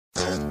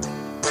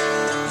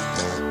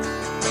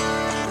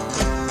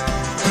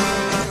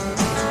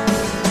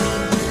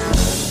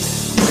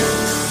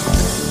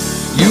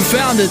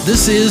found it.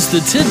 This is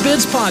the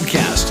Tidbits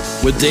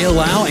Podcast with Dale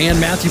Lau and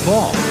Matthew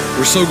Paul.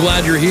 We're so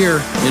glad you're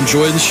here.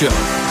 Enjoy the show.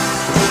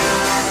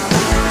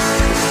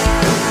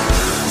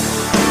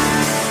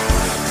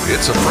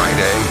 It's a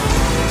Friday.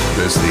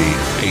 This is the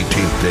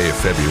 18th day of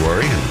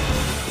February.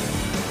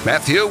 And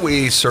Matthew,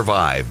 we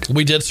survived.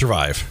 We did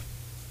survive.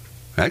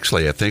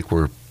 Actually, I think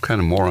we're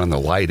kind of more on the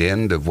light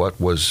end of what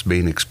was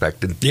being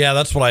expected. Yeah,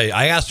 that's what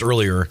I asked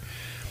earlier.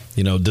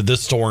 You know, did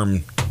this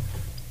storm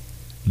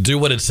do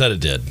what it said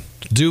it did?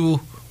 Do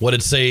what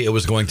it say it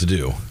was going to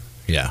do?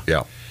 Yeah.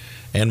 Yeah.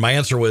 And my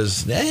answer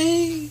was,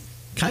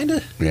 kind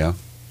of. Yeah.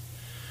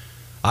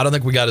 I don't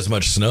think we got as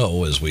much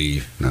snow as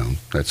we... No,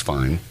 that's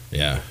fine.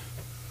 Yeah.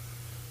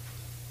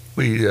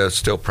 We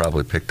still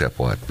probably picked up,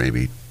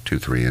 maybe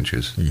 2-3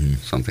 inches,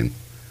 something.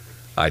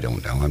 I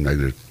don't know. I'm not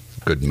a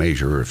good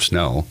measure of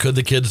snow. Could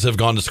the kids have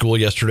gone to school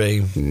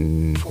yesterday?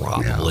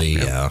 Probably,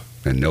 yeah.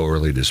 And no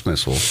early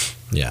dismissal.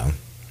 Yeah.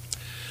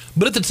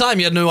 But at the time,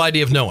 you had no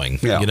idea of knowing,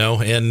 you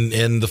know,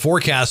 and the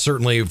forecast,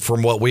 certainly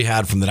from what we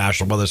had from the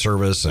National Weather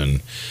Service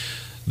and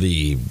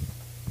the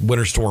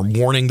winter storm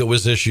warning that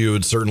was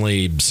issued,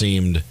 certainly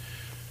seemed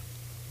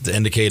to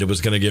indicate it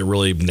was going to get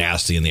really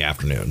nasty in the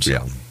afternoon.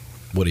 So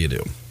what do you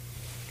do?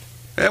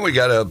 And we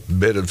got a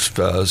bit of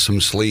some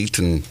sleet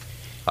and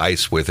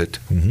ice with it.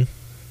 Mm-hmm.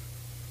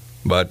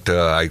 But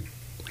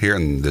here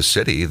in the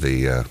city,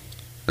 the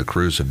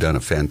crews have done a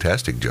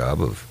fantastic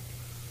job of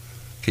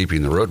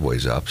keeping the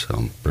roadways up.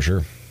 So for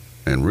sure.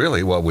 And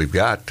really what we've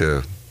got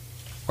are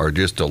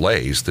just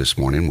delays this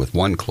morning with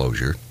one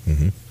closure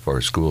as far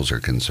as schools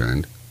are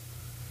concerned.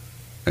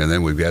 And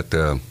then we've got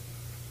a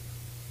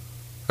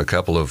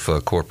couple of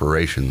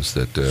corporations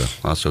that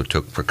also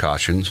took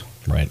precautions.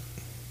 Right.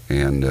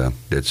 And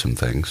did some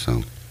things.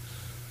 So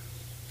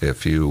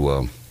if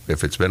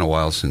it's been a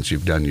while since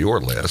you've done your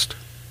list.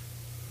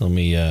 Let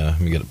me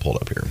get it pulled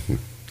up here.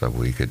 So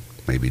we could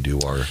maybe do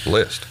our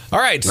list. All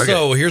right, okay.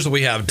 So here's what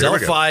we have.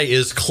 Delphi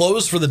is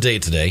closed for the day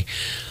today.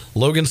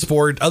 Logan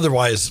Sport,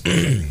 otherwise,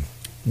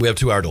 we have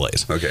 2-hour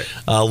delays. Okay.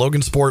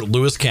 Logan Sport,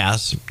 Lewis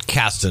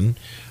Caston,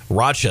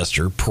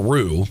 Rochester,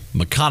 Peru,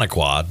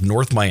 Mechaniqua,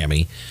 North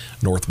Miami,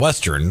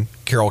 Northwestern,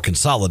 Carroll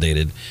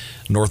Consolidated,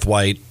 North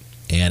White,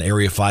 and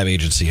Area 5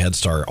 agency Head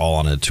Start, all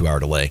on a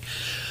 2-hour delay.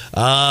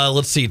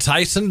 Let's see.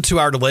 Tyson,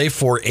 2-hour delay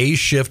for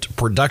A-Shift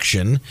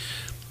Production,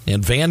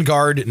 and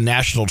Vanguard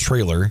National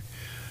Trailer.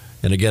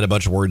 And again, a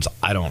bunch of words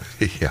I don't.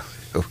 Yeah.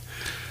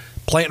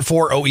 Plant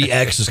 4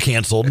 OEX is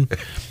canceled.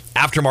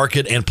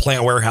 Aftermarket and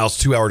Plant Warehouse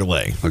 2-hour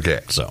delay. Okay.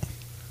 So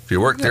if you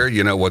work there,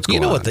 you know what's going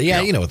on. You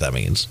know what that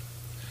means.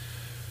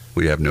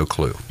 We have no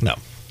clue. No.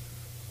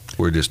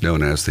 We're just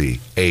known as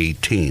the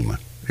A-Team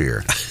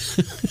here.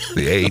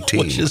 The A-Team.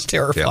 Which is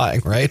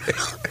terrifying, right?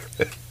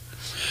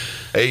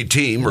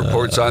 A-Team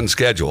reports on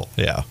schedule.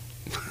 Yeah.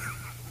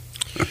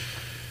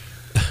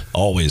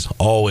 Always.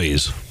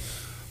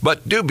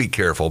 But do be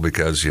careful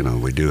because,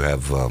 we do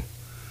have,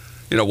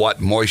 what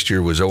moisture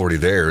was already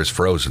there is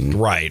frozen.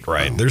 Right.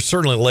 There's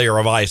certainly a layer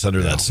of ice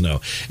under that snow.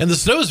 And the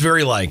snow is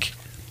very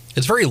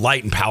it's very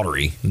light and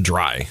powdery and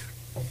dry.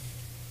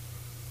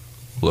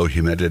 Low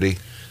humidity?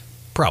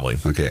 Probably.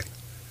 Okay.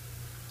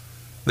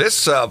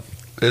 This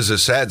is a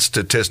sad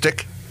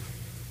statistic.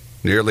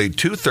 Nearly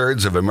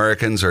 2/3 of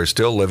Americans are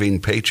still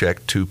living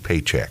paycheck to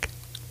paycheck.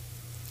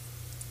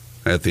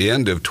 At the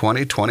end of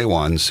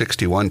 2021,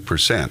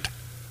 61%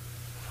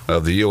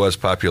 of the U.S.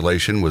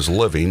 population was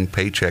living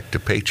paycheck to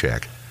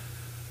paycheck.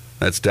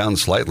 That's down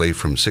slightly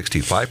from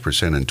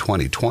 65% in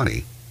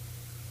 2020.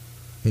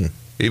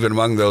 Even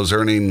among those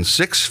earning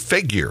 6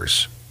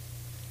 figures,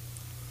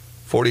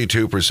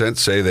 42%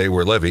 say they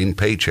were living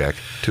paycheck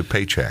to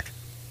paycheck.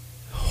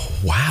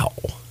 Wow.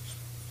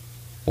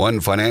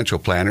 One financial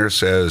planner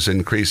says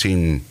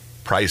increasing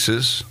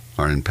prices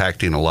are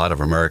impacting a lot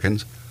of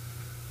Americans.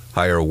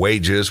 Higher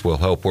wages will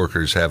help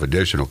workers have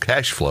additional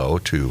cash flow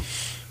to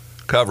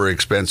cover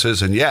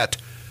expenses, and yet,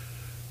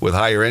 with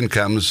higher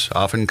incomes,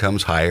 often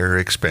comes higher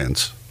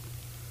expense.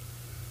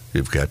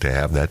 You've got to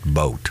have that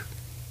boat.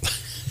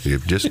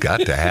 You've just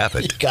got to have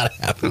it. You've got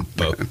to have a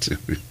boat.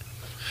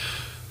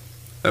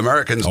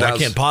 Americans now... I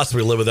can't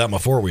possibly live without my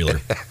four-wheeler.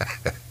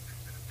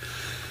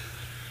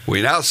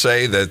 We now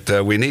say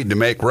that we need to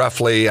make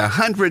roughly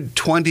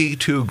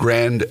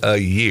 $122,000 a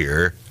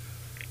year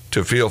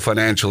to feel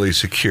financially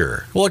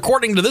secure. Well,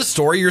 according to this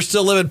story, you're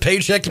still living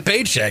paycheck to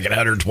paycheck at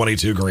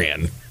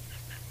 $122,000.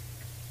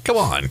 Come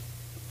on.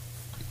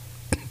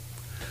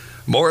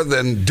 More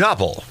than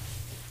double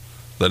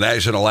the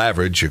national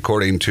average,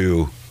 according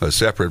to a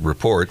separate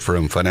report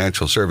from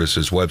financial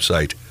services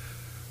website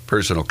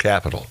Personal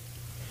Capital.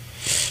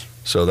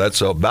 So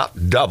that's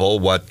about double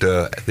what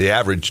the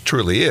average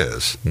truly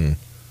is.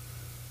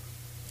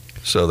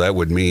 So that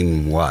would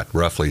mean what?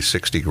 Roughly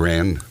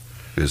 $60,000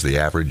 is the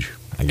average,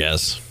 I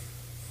guess.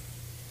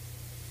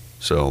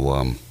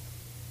 So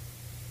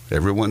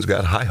everyone's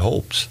got high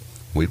hopes.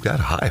 We've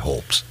got high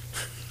hopes.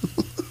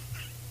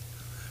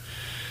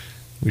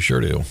 We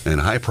sure do.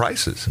 And high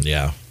prices.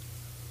 Yeah.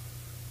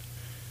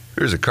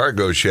 There's a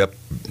cargo ship.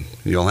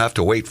 You'll have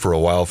to wait for a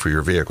while for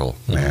your vehicle.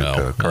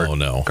 No.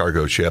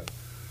 Cargo ship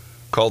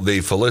called the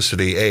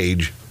Felicity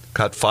Age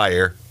caught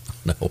fire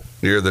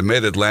near the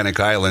mid-Atlantic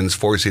islands,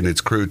 forcing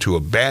its crew to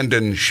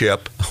abandon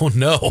ship. Oh,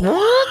 no.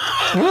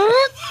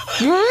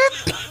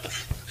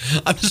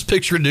 I'm just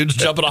picturing dudes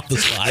jumping off the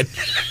side.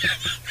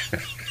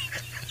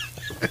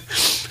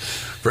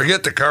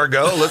 Forget the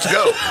cargo. Let's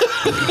go.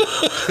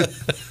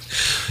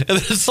 And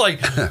it's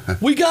like,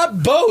 we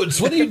got boats.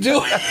 What are you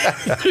doing?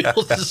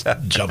 Just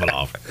jumping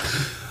off.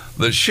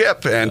 The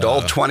ship and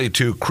all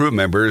 22 crew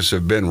members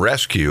have been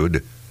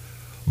rescued,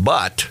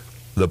 but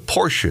the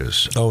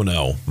Porsches,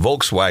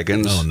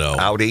 Volkswagens,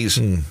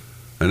 Audis,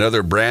 and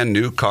other brand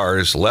new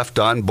cars left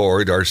on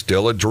board are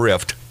still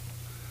adrift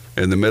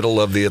in the middle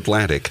of the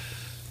Atlantic.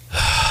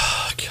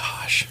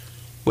 Gosh.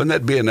 Wouldn't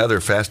that be another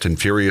Fast and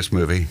Furious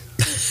movie?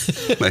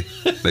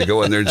 They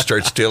go in there and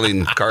start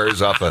stealing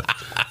cars off a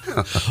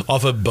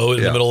boat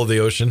in the middle of the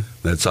ocean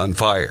that's on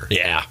fire.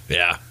 Yeah.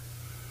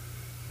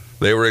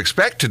 They were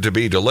expected to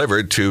be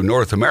delivered to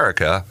North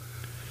America,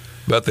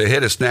 but they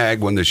hit a snag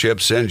when the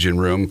ship's engine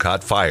room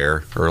caught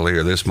fire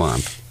earlier this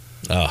month.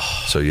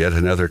 Oh. So yet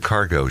another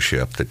cargo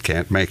ship that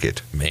can't make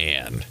it.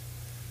 Man.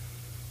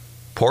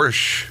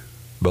 Porsche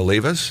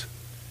believes.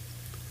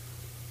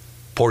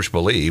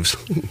 Believe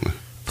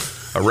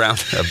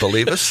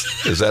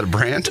us? Is that a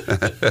brand?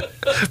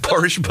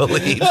 Porsche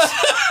believes.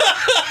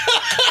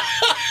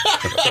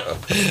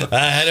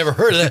 I never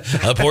heard of that.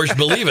 Porsche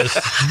believe us.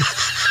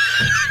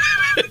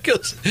 It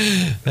goes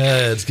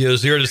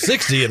 0 to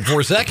 60 in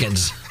 4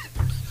 seconds.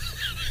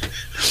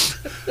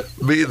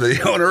 Be the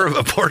owner of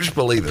a Porsche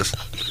believe us.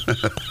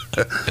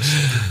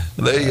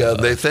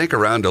 They think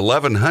around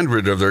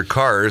 1,100 of their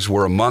cars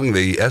were among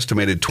the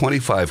estimated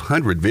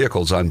 2,500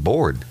 vehicles on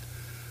board.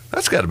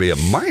 That's got to be a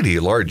mighty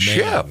large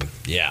ship.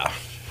 Yeah.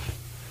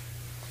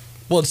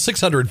 Well, it's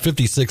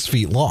 656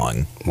 feet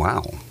long.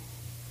 Wow.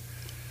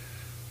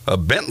 A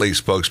Bentley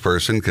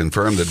spokesperson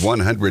confirmed that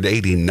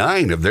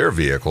 189 of their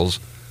vehicles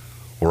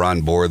were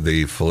on board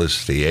the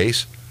Felicity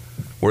Ace,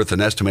 worth an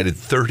estimated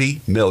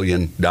 $30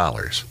 million.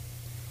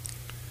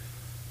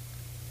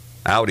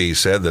 Audi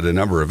said that a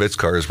number of its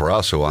cars were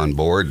also on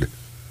board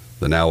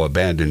the now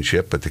abandoned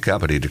ship, but the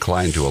company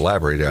declined to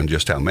elaborate on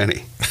just how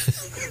many.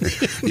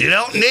 You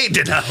don't need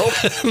to know.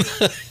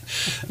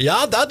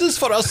 Yeah, that is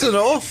for us to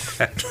know.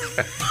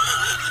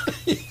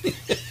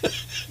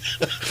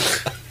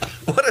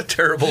 What a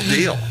terrible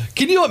deal.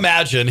 Can you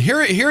imagine?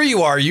 Here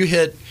you are.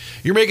 You're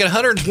making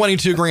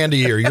 $122,000 a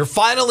year. You're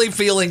finally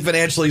feeling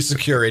financially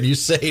secure, and you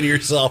say to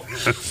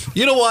yourself,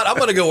 you know what? I'm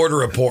going to go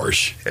order a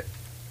Porsche.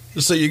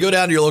 So you go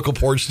down to your local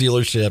Porsche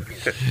dealership,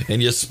 and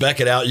you spec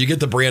it out. You get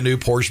the brand new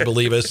Porsche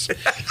Believe Us.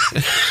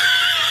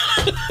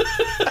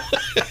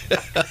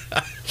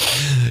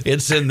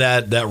 It's in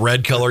that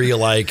red color you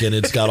like, and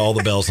it's got all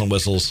the bells and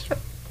whistles.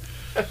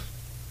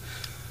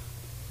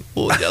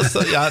 Oh, yes,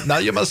 yeah. Now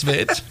you must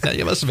wait.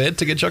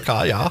 To get your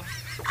car, yeah.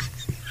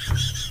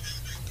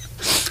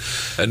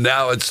 And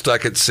now it's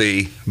stuck at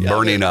sea,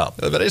 burning up.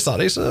 Very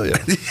sorry, sir.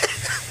 Yeah.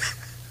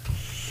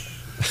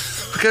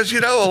 Because,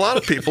 a lot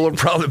of people have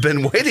probably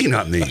been waiting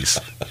on these.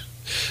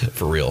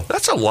 For real.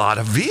 That's a lot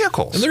of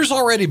vehicles. And there's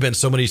already been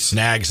so many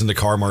snags in the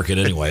car market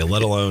anyway,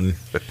 let alone...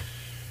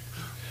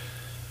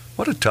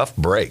 What a tough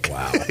break.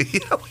 Wow.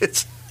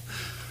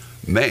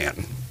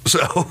 Man.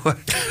 So,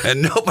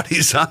 and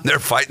nobody's on there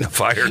fighting a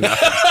fire now.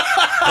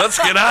 Let's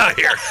get out of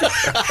here.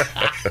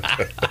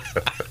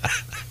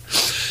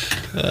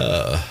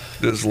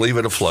 Just leave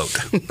it afloat.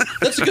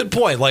 That's a good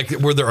point.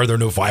 Like, are there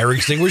no fire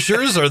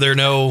extinguishers? Are there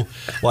no,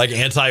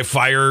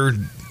 anti-fire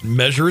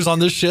measures on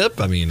this ship?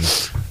 I mean...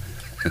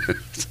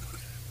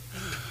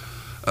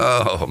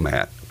 Oh,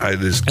 Matt. I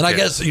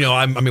guess,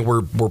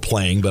 we're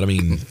playing, but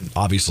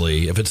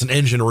obviously, if it's an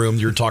engine room,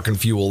 you're talking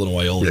fuel and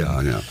oil.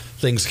 Yeah.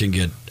 Things can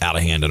get out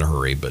of hand in a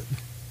hurry, but,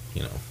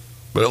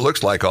 But it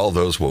looks like all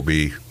those will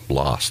be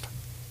lost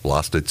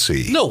at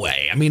sea. No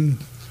way.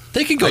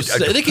 They can go.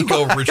 They can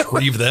go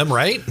retrieve them,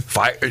 right?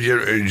 Fire? Are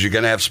you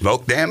going to have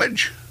smoke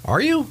damage?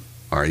 Are you?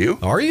 Are you?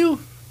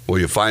 Will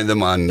you find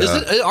them on?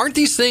 Aren't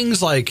these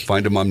things like?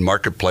 Find them on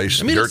Marketplace,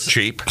 dirt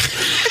cheap.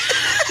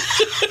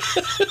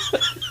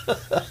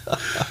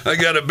 I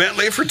got a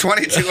Bentley for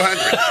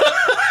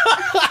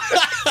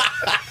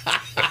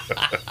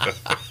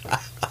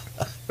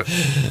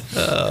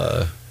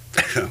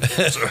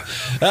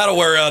 $2,200. That'll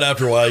wear out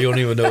after a while. You don't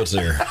even know it's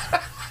there.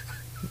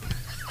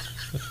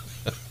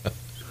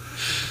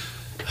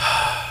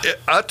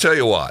 I'll tell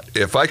you what.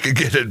 If I could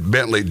get a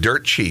Bentley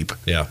dirt cheap,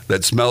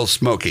 that smells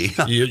smoky,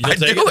 I'd do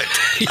it.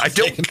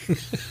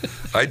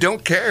 I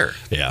don't care.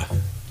 Yeah.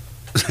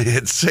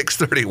 It's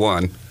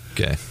 6:31.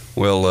 Okay.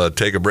 We'll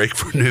take a break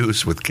for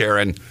news with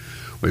Karen.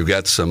 We've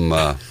got some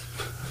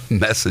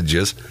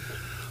messages.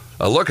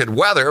 A look at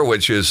weather,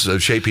 which is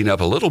shaping up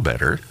a little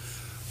better,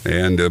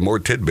 and more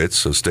tidbits,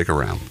 so stick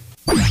around.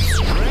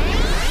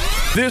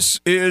 This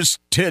is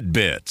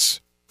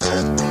Tidbits.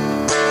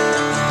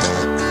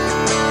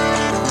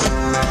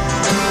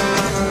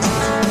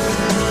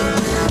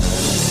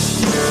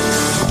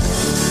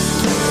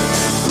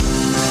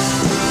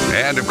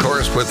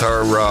 with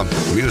our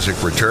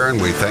music return.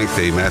 We thank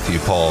the Matthew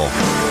Paul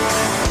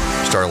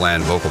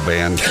Starland Vocal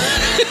Band.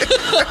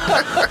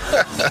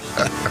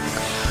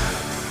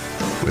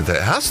 With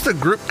that, how's the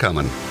group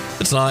coming?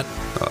 It's not.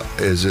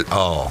 Is it?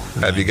 Oh,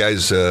 have you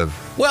guys?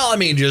 Well, I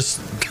mean, just,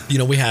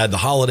 we had the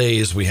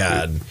holidays.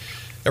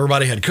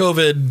 Everybody had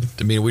COVID.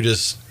 I mean, winter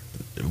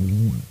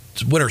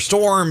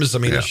storms. I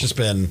mean, it's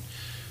been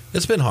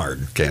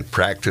hard. Can't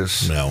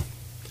practice. No.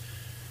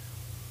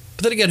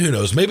 But then again, who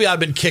knows? Maybe I've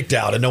been kicked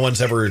out and no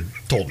one's ever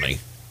told me.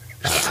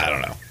 I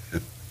don't know.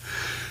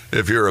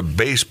 If you're a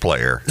bass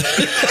player.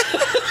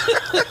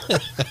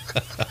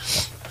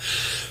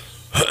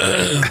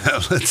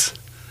 Let's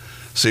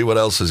see what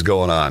else is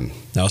going on.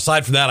 Now,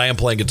 aside from that, I am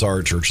playing guitar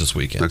at church this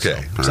weekend. Okay. So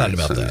I'm excited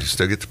about that. You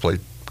still get to play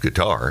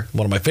guitar.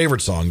 One of my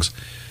favorite songs,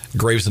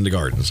 Graves in the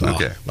Gardens.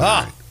 Okay.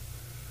 Right.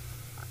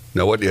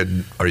 Now, what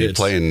are you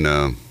playing?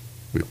 You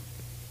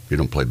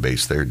don't play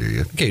bass there, do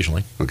you?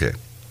 Occasionally. Okay.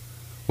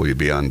 Will you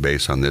be on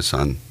bass on this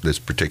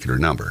particular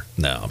number?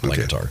 No, I'm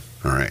playing guitar.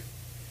 All right.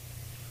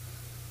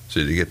 So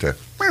you get to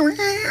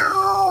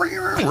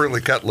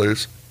really cut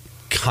loose?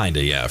 Kind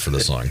of, yeah, for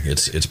this song.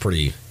 It's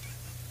pretty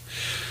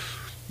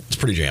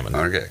jamming.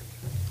 Okay.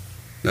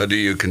 Now, do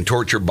you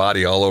contort your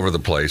body all over the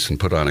place and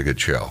put on a good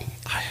show?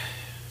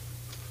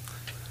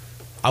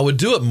 I would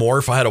do it more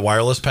if I had a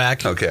wireless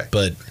pack. Okay.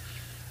 But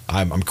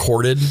I'm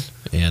corded,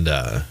 and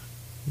I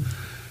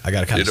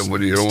got to kind of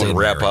You don't want to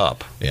wrap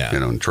up, yeah,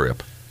 and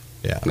trip.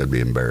 Yeah. That'd be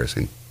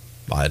embarrassing.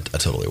 I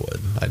totally would.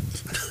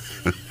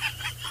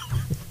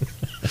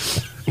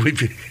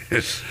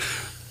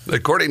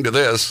 According to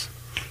this,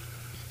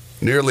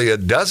 nearly a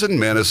dozen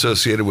men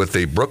associated with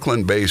the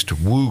Brooklyn-based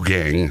Wu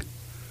Gang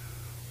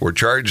were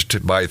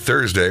charged by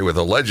Thursday with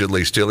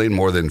allegedly stealing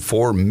more than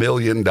 $4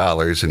 million in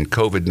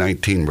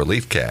COVID-19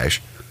 relief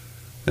cash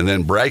and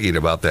then bragging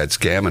about that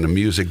scam in a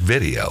music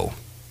video.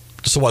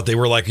 So what, they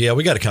were like, yeah,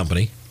 we got a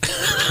company.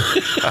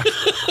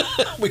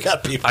 We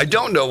got people. I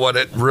don't know what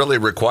it really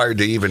required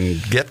to even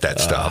get that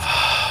stuff.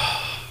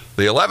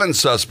 The 11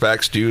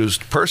 suspects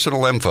used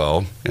personal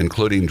info,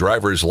 including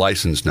driver's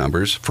license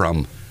numbers,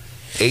 from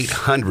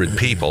 800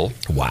 people.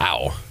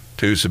 Wow.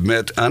 To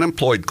submit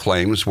unemployed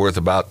claims worth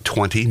about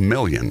 $20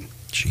 million.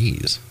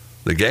 Jeez.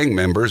 The gang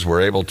members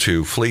were able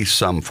to fleece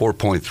some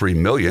 $4.3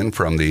 million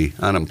from the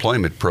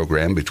unemployment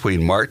program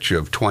between March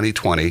of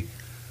 2020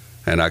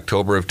 and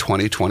October of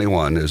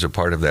 2021 as a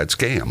part of that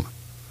scam.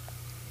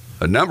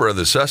 A number of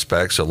the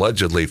suspects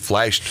allegedly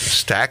flashed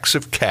stacks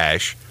of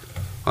cash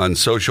on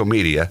social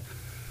media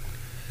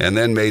and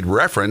then made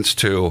reference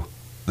to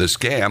the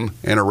scam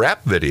in a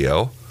rap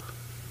video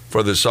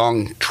for the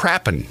song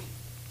Trappin'.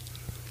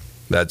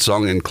 That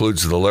song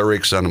includes the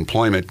lyrics,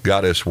 "Unemployment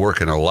got us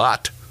working a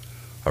lot,"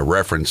 a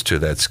reference to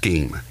that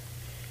scheme.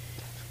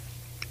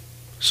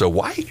 So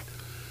why?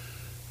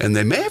 And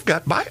they may have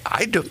got by.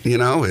 I don't,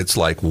 it's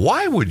like,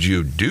 why would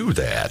you do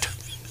that?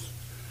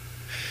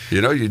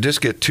 You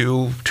just get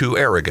too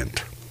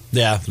arrogant.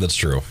 Yeah, that's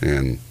true.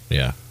 And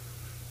yeah,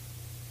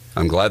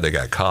 I'm glad they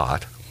got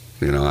caught.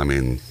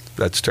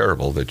 That's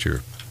terrible that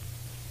you're,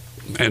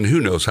 and who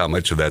knows how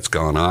much of that's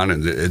gone on,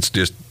 and it's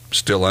just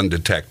still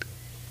undetected.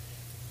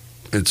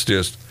 It's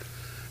just,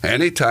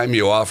 anytime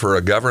you offer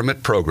a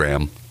government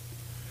program,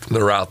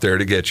 they're out there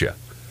to get you.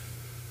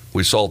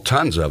 We saw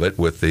tons of it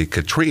with the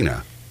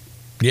Katrina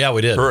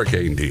we did.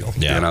 hurricane deal.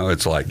 Yeah.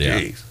 It's like,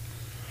 geez.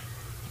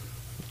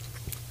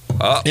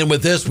 And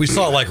with this, we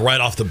saw it like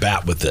right off the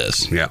bat with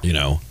this. Yeah.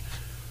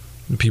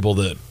 People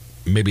that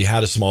maybe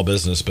had a small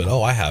business, but,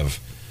 I have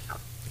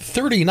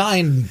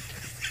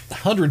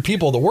 3,900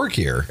 people that work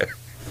here.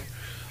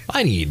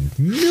 I need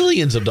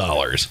millions of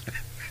dollars.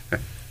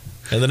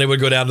 And then they would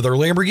go down to their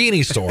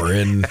Lamborghini store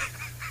and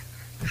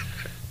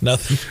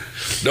nothing.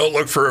 Don't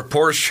look for a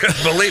Porsche.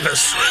 Believe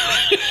us.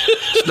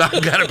 It's not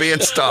going to be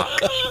in stock.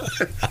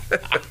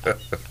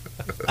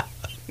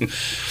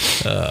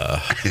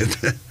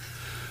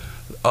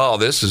 Oh,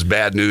 this is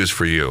bad news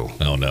for you.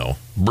 Oh, no.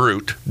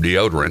 Brute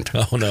deodorant.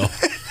 Oh, no.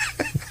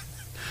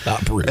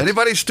 Not Brute.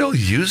 Anybody still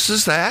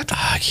uses that?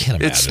 I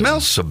can't imagine. It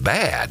smells so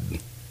bad.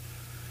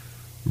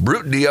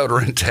 Brute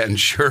deodorant and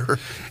Sure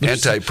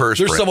antiperspirant.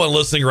 There's someone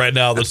listening right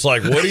now that's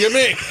like, what do you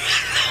mean?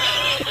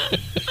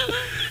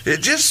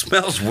 It just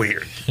smells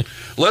weird.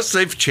 Unless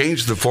they've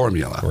changed the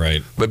formula.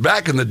 Right. But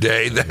back in the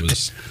day,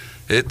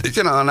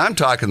 and I'm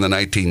talking the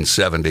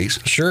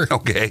 1970s. Sure.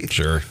 Okay.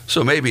 Sure.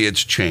 So maybe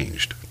it's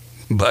changed.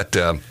 But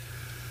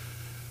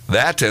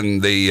that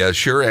and the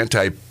Sure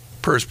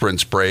antiperspirant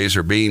sprays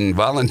are being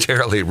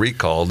voluntarily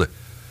recalled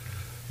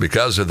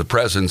because of the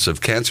presence of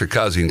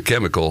cancer-causing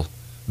chemical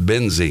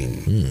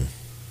benzene.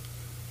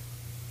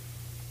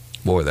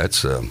 Boy,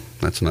 that's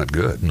not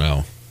good.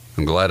 No.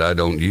 I'm glad I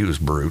don't use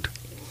Brute.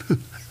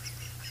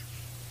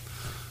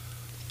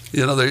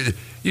 There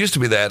used to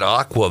be that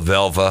Aqua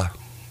Velva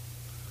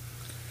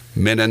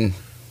Minin,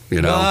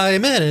 Why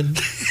Minin?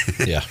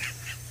 Yeah.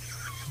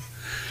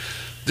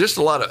 Just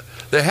a lot of.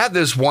 They had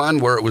this one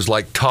where it was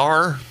like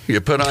tar you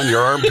put on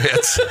your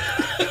armpits,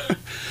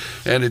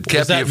 and it kept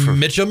was that you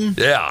from Mitchum.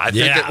 Yeah, I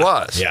think it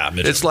was. Yeah,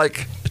 Mitchum. It's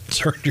like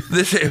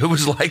It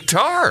was like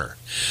tar.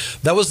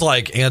 That was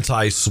like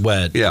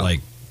anti-sweat, Yeah.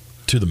 like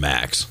to the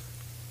max.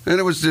 And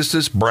it was just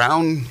this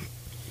brown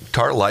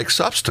tar-like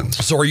substance.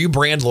 So are you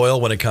brand loyal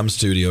when it comes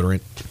to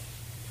deodorant?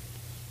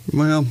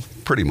 Well,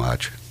 pretty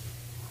much.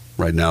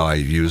 Right now I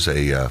use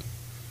a,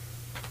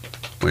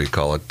 what do you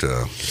call it,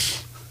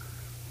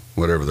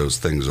 whatever those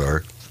things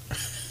are.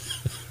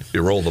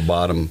 You roll the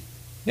bottom,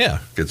 Yeah.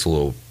 gets a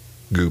little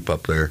goop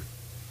up there.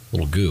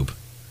 Little goop.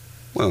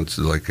 Well, it's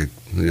like a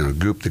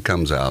goop that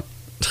comes out.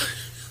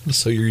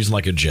 So you're using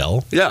like a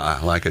gel? Yeah,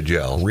 like a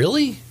gel.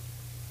 Really?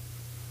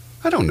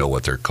 I don't know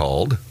what they're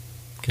called.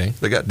 Okay.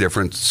 They got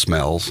different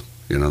smells.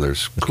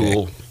 There's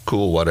cool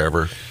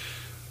whatever.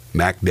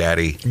 Mac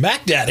Daddy,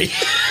 Mac Daddy.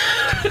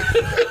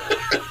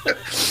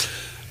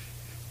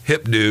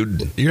 Hip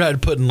Dude. You're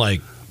not putting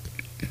like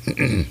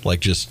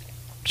just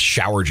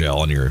shower gel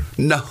on your...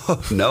 No,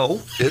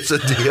 it's a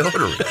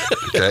deodorant.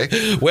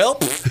 Okay. Well,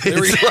 there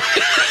we go.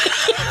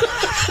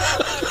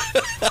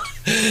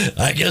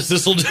 I guess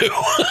this will do.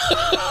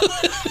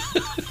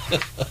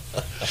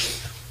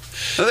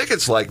 I think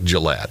it's like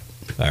Gillette.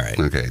 All right.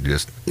 Okay,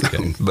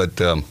 but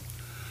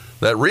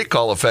that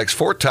recall affects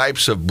 4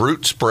 types of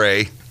Brute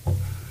spray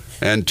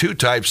and 2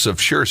 types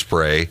of Sure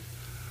spray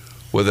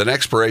with an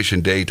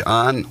expiration date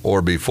on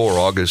or before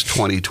August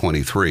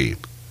 2023.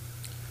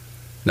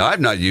 Now,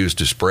 I've not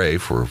used a spray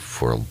for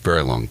a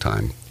very long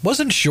time.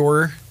 Wasn't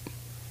Sure...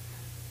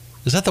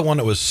 Is that the one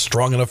that was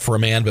strong enough for a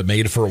man but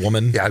made for a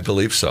woman? Yeah, I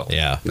believe so.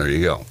 Yeah. There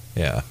you go.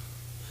 Yeah.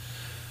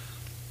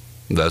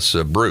 That's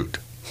Brute.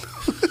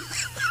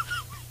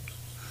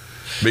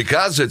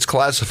 Because it's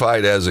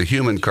classified as a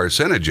human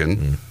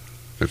carcinogen,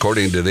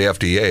 according to the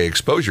FDA,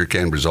 exposure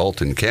can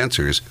result in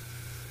cancers,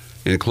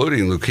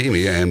 including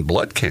leukemia and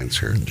blood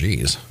cancer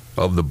Jeez.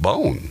 of the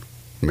bone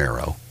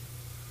marrow,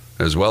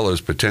 as well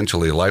as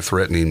potentially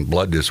life-threatening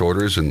blood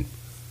disorders. And,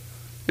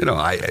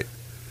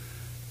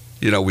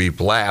 we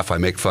laugh, I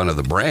make fun of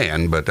the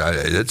brand, but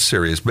it's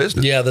serious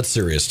business. Yeah, that's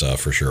serious stuff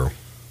for sure.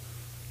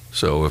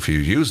 So if you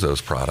use those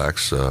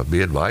products,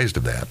 be advised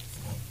of that.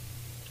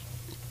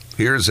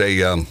 Here's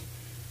the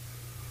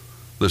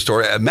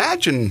story.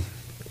 Imagine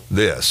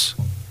this.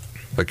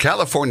 A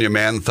California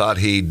man thought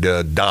he'd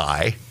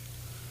die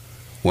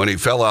when he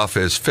fell off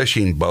his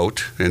fishing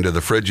boat into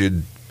the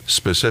frigid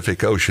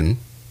Pacific Ocean.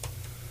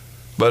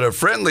 But a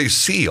friendly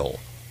seal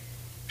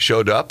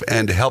showed up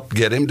and helped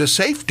get him to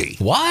safety.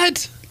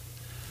 What?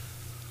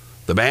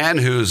 The man,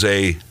 who's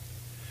a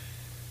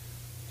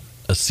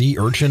sea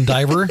urchin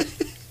diver?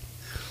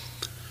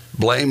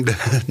 blamed...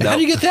 How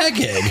do you get that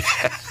gig?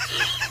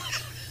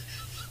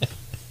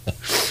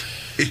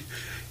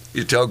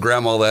 You tell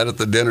Grandma that at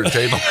the dinner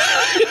table.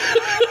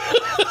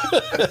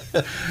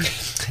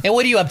 And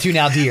what are you up to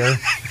now, dear?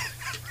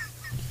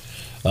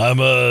 I'm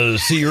a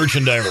sea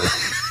urchin diver.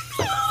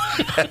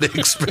 Had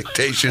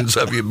expectations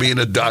of you being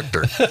a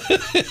doctor.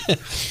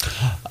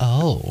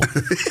 Oh.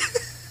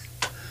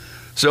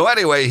 So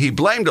anyway, he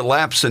blamed a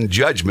lapse in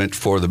judgment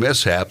for the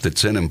mishap that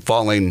sent him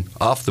falling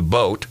off the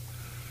boat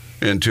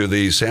into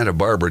the Santa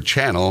Barbara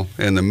Channel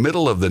in the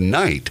middle of the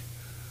night.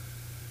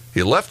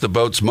 He left the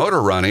boat's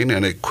motor running,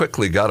 and it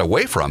quickly got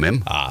away from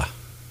him.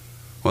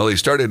 Well, he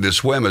started to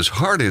swim as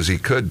hard as he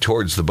could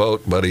towards the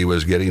boat, but it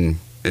was getting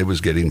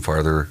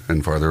farther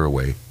and farther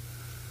away.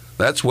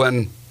 That's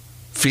when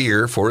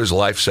fear for his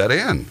life set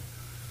in.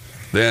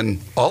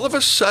 Then, all of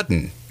a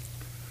sudden,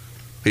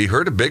 he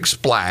heard a big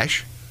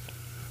splash,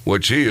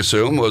 which he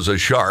assumed was a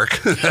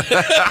shark.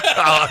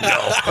 Oh,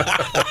 no.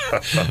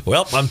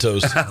 Well, I'm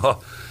toast.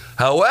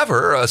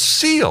 However, a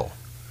seal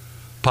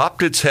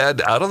popped its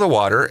head out of the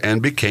water and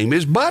became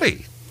his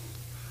buddy.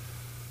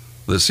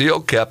 The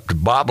seal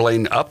kept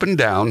bobbling up and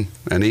down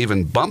and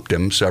even bumped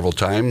him several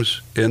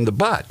times in the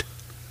butt.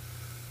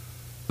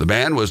 The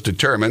man was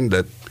determined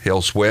that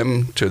he'll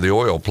swim to the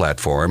oil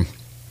platform,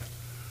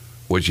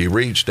 which he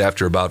reached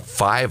after about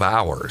 5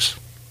 hours,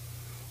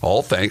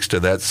 all thanks to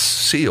that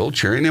seal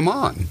cheering him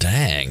on.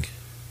 Dang.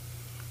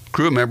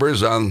 Crew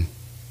members on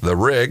the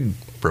rig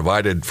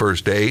provided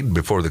first aid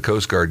before the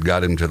Coast Guard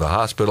got him to the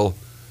hospital,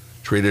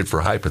 treated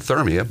for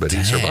hypothermia, but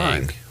he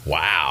survived.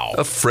 Wow.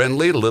 A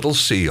friendly little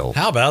seal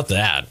How about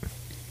that?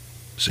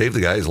 saved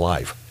the guy's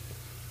life.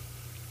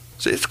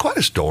 See, it's quite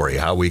a story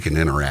how we can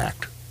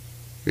interact.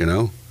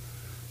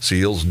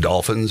 Seals,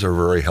 dolphins are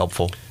very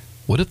helpful.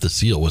 What if the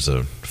seal was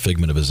a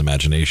figment of his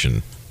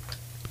imagination?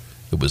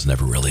 It was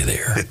never really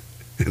there.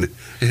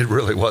 It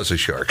really was a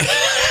shark. It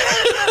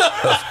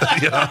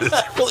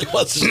really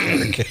was a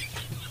shark.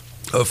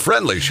 A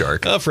friendly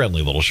shark. A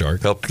friendly little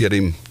shark. Helped get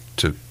him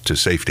to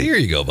safety. Here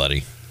you go,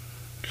 buddy.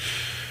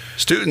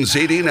 Students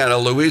eating at a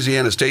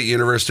Louisiana State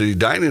University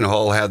dining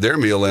hall had their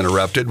meal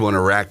interrupted when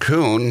a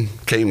raccoon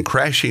came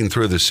crashing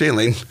through the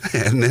ceiling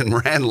and then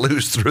ran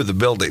loose through the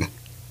building.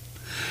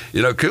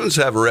 Coons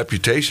have a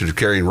reputation of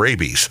carrying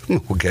rabies,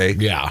 okay?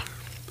 Yeah.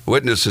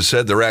 Witnesses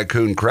said the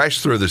raccoon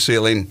crashed through the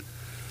ceiling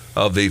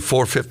of the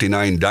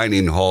 459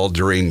 dining hall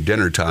during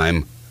dinner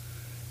time,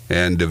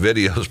 and the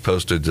videos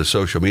posted to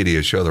social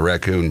media show the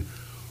raccoon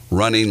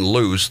running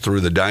loose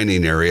through the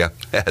dining area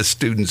as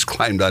students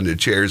climbed onto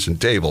chairs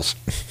and tables.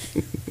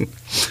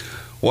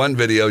 One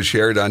video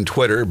shared on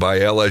Twitter by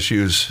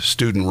LSU's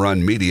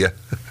student-run media,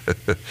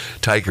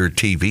 Tiger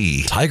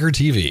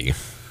TV,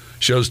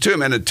 shows two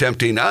men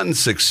attempting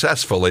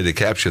unsuccessfully to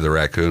capture the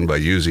raccoon by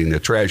using a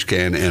trash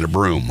can and a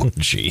broom.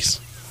 Jeez.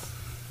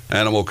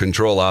 Animal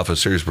control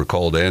officers were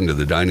called into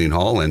the dining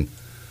hall, and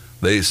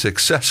they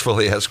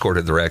successfully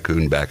escorted the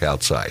raccoon back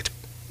outside.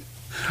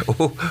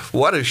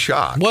 What a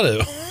shock.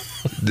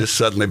 Just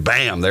suddenly,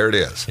 bam, there it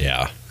is.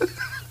 Yeah.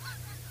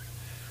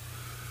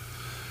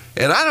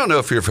 And I don't know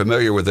if you're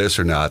familiar with this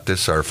or not.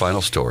 This is our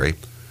final story.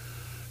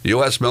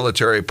 U.S.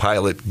 military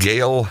pilot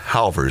Gail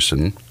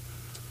Halvorson,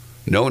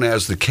 known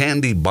as the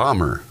Candy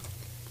Bomber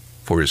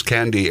for his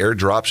candy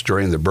airdrops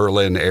during the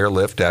Berlin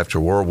airlift after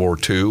World War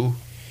II,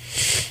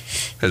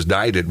 has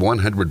died at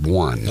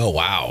 101. Oh,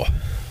 wow.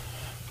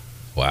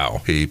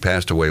 Wow. He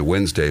passed away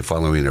Wednesday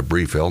following a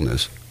brief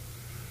illness.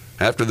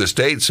 After the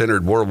States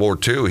entered World War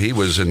II, he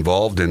was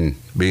involved in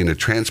being a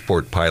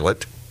transport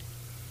pilot.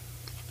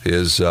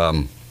 His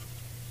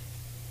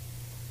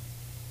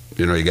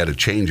he got a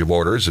change of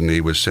orders, and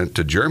he was sent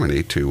to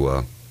Germany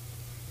to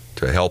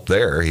help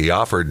there. He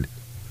offered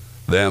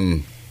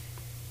them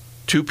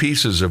 2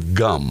 pieces of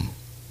gum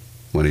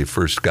when he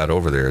first got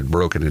over there. It had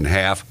broken in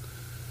half,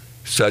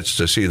 such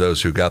to see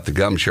those who got the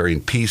gum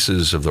sharing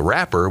pieces of the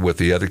wrapper with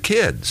the other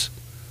kids.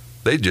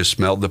 They just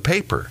smelled the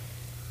paper.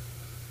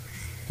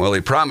 Well,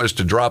 he promised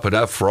to drop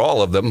enough for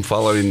all of them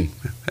following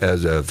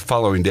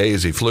day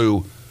as he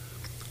flew,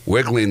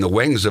 wiggling the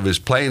wings of his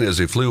plane as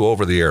he flew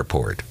over the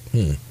airport.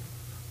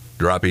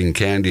 Dropping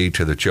candy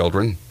to the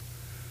children.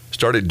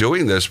 Started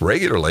doing this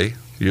regularly,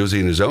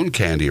 using his own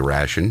candy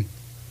ration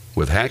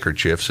with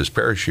handkerchiefs as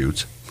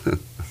parachutes.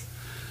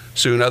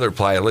 Soon other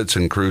pilots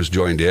and crews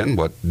joined in,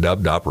 what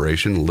dubbed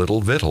Operation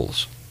Little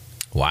Vittles.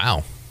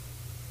 Wow.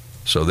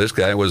 So this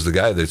guy was the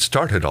guy that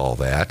started all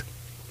that.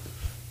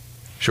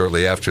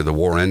 Shortly after the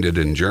war ended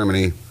in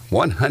Germany,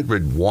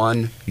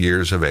 101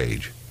 years of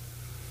age.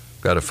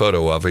 Got a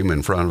photo of him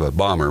in front of a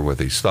bomber with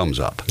his thumbs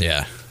up.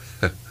 Yeah.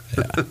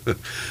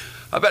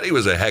 I bet he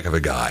was a heck of a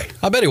guy.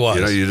 I bet he was.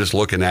 You're just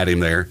looking at him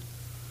there.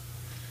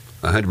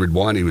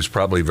 101, he was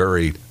probably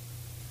very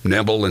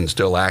nimble and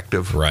still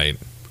active. Right.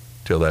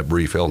 Till that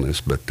brief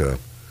illness. But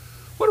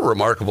what a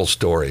remarkable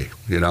story.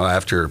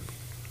 After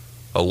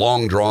a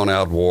long,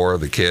 drawn-out war,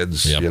 the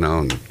kids, Yep.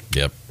 and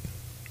Yep.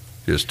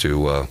 just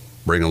to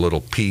bring a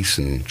little peace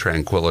and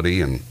tranquility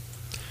and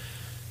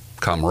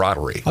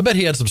camaraderie. I bet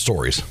he had some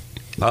stories.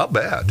 I'll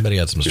bet. I bet he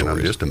had some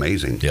stories. Just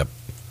amazing. Yep.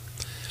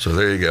 So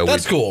there you go.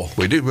 That's cool.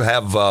 We do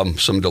have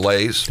some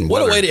delays.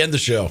 What a way to end the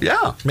show.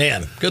 Yeah.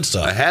 Man, good A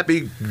stuff.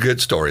 happy, good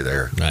story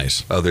there.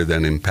 Nice. Other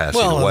than him passing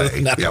Well, away. other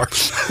than that Yeah.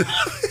 part.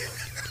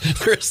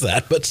 There's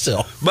that, but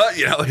still. But,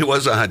 he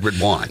was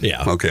 101.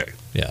 Yeah. Okay.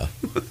 Yeah.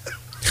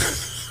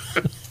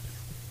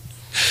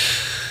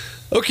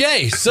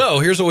 Okay, so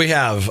here's what we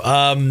have.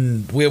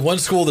 We have one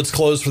school that's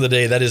closed for the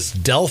day. That is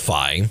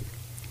Delphi.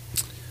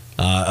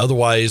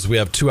 Otherwise, we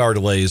have 2-hour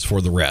delays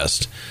for the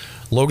rest.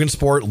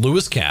 Logansport,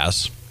 Lewis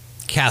Cass,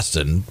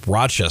 Caston,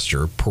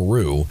 Rochester,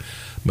 Peru,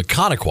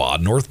 Mechaniqua,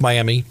 North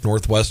Miami,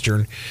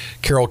 Northwestern,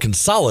 Carroll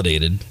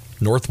Consolidated,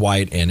 North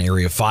White, and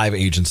Area 5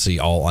 Agency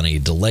all on a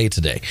delay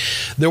today.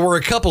 There were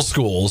a couple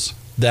schools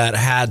that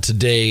had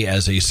today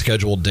as a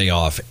scheduled day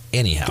off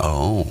anyhow.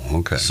 Oh,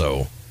 okay.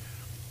 So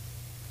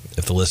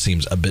if the list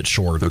seems a bit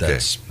short, Okay,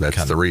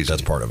 that's the reason.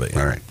 That's part of it. Yeah.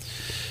 All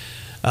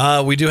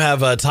right. We do have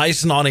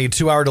Tyson on a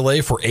 2-hour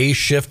delay for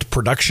A-Shift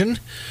production.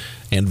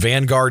 And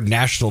Vanguard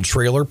National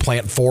Trailer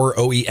Plant 4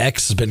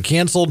 OEX has been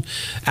canceled.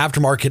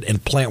 Aftermarket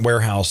and Plant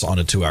Warehouse on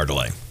a 2-hour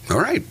delay. All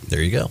right. There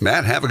you go.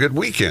 Matt, have a good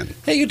weekend.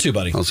 Hey, you too,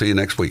 buddy. I'll see you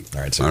next week.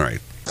 All right, sir. All right.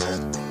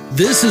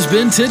 This has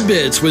been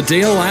Tidbits with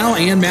Dale Lau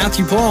and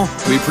Matthew Paul.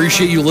 We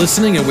appreciate you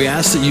listening, and we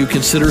ask that you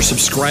consider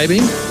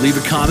subscribing,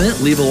 leave a comment,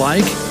 leave a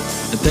like,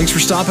 and thanks for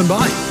stopping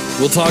by.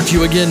 We'll talk to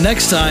you again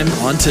next time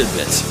on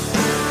Tidbits.